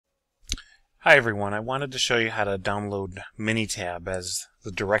Hi everyone, I wanted to show you how to download Minitab as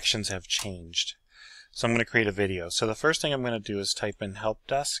the directions have changed. So I'm going to create a video. So the first thing I'm going to do is type in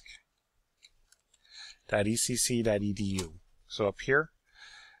helpdesk.ecc.edu. So up here,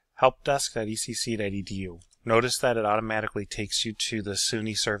 helpdesk.ecc.edu. Notice that it automatically takes you to the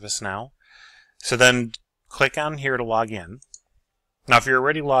SUNY service now. So then click on here to log in. Now if you're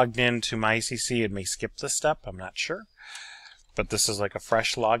already logged in to MyECC, it may skip this step, I'm not sure. But this is like a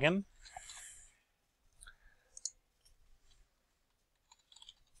fresh login.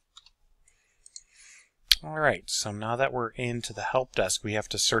 Alright, so now that we're into the help desk, we have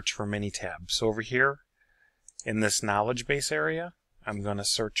to search for Minitab. So over here, in this knowledge base area, I'm going to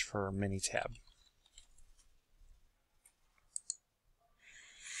search for Minitab.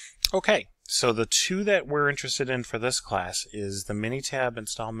 Okay, so the two that we're interested in for this class is the Minitab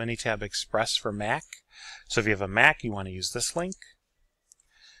Install Minitab Express for Mac. So if you have a Mac, you want to use this link.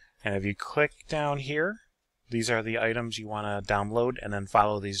 And if you click down here, these are the items you want to download and then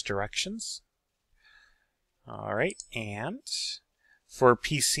follow these directions. Alright, and for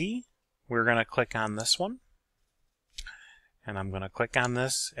PC, we're going to click on this one. And I'm going to click on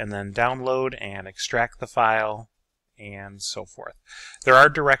this and then download and extract the file and so forth. There are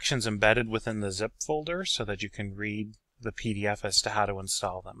directions embedded within the zip folder so that you can read the PDF as to how to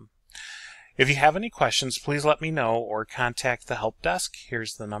install them. If you have any questions, please let me know or contact the help desk.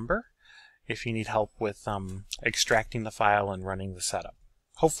 Here's the number if you need help with extracting the file and running the setup.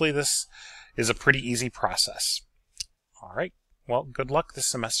 Hopefully this is a pretty easy process. All right, well, good luck this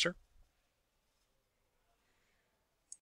semester.